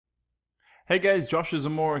Hey guys, Joshua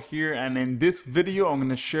Zamora here, and in this video I'm going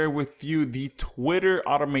to share with you the Twitter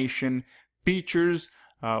automation features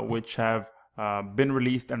which have been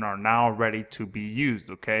released and are now ready to be used.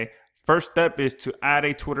 Okay, first step is to add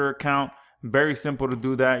a Twitter account. Very simple to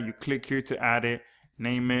do that. You click here to add it,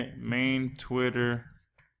 name it main Twitter,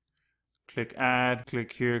 click add,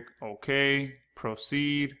 click here, okay,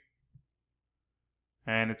 proceed.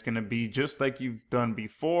 And it's going to be just like you've done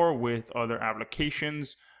before with other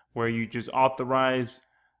applications, where you just authorize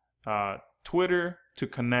Twitter to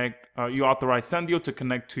connect, you authorize Sendiio to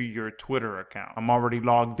connect to your Twitter account. I'm already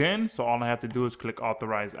logged in, so all I have to do is click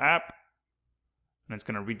authorize app, and it's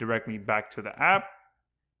going to redirect me back to the app.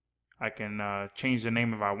 I can change the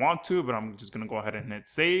name if I want to, but I'm just going to go ahead and hit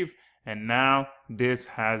save, and now this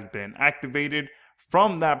has been activated.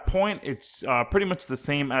 From that point, it's pretty much the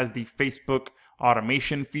same as the Facebook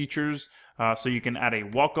automation features. So you can add a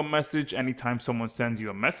welcome message anytime someone sends you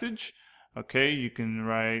a message. Okay, you can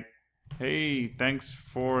write, hey, thanks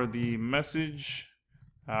for the message.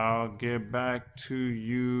 I'll get back to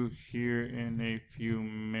you here in a few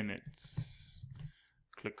minutes.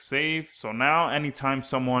 Click save. So now anytime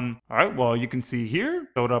someone, all right, well, you can see here,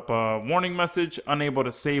 showed up a warning message, unable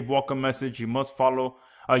to save welcome message. You must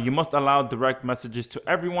allow direct messages to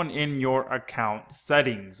everyone in your account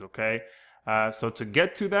settings. Okay, so to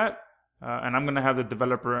get to that, and I'm going to have the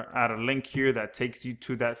developer add a link here that takes you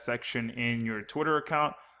to that section in your Twitter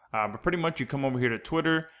account. But pretty much you come over here to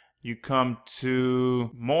Twitter, you come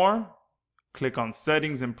to more, click on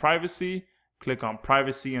settings and privacy, click on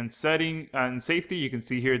privacy and setting and safety. You can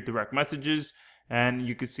see here direct messages, and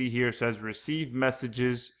you can see here it says receive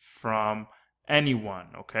messages from anyone.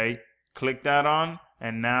 Okay, click that on,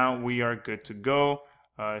 and now we are good to go.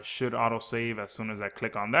 Should auto save as soon as I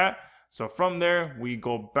click on that. So from there, we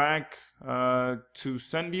go back to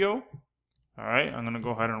Sendiio. All right, I'm going to go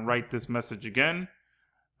ahead and write this message again.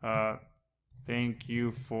 Thank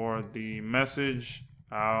you for the message.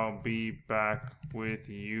 I'll be back with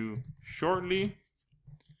you shortly.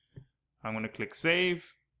 I'm going to click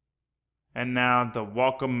save. And now the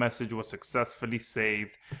welcome message was successfully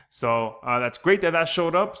saved. So that's great that that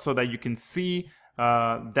showed up, so that you can see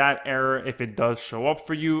that error if it does show up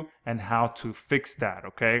for you and how to fix that.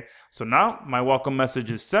 Okay, so now my welcome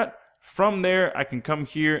message is set. From there, I can come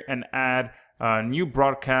here and add new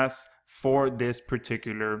broadcasts for this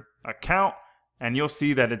particular account, and you'll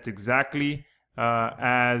see that it's exactly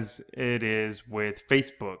as it is with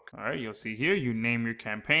Facebook. All right, you'll see here you name your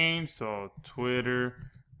campaign, so Twitter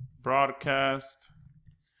broadcast,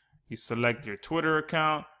 you select your Twitter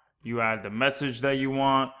account, you add the message that you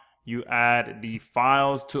want, you add the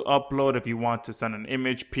files to upload. If you want to send an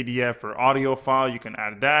image, PDF, or audio file, you can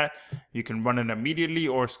add that. You can run it immediately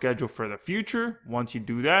or schedule for the future. Once you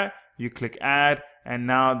do that, you click add, and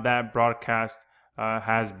now that broadcast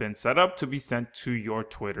has been set up to be sent to your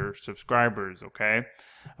Twitter subscribers. Okay,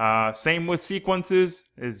 same with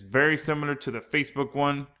sequences, is very similar to the Facebook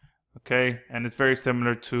one. Okay, and it's very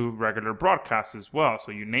similar to regular broadcasts as well.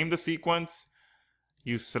 So you name the sequence,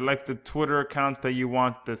 you select the Twitter accounts that you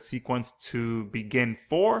want the sequence to begin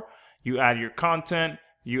for, you add your content,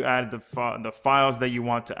 you add the files that you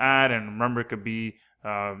want to add, and remember, it could be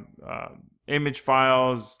image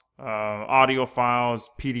files, audio files,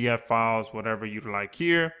 PDF files, whatever you'd like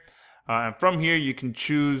here. And from here, you can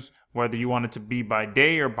choose whether you want it to be by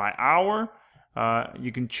day or by hour.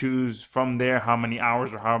 You can choose from there how many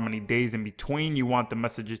hours or how many days in between you want the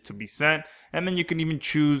messages to be sent. And then you can even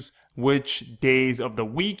choose which days of the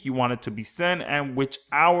week you want it to be sent and which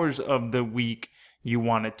hours of the week you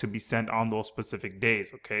want it to be sent on those specific days.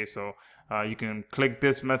 Okay, so you can click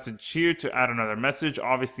this message here to add another message.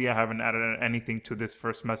 Obviously, I haven't added anything to this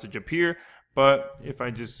first message up here, but if I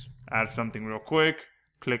just add something real quick,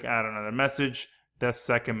 click add another message, that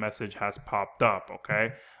second message has popped up.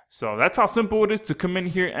 Okay, so that's how simple it is to come in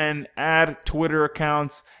here and add Twitter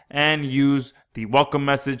accounts and use the welcome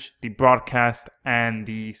message, the broadcast, and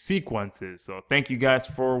the sequences. So thank you guys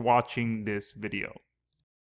for watching this video.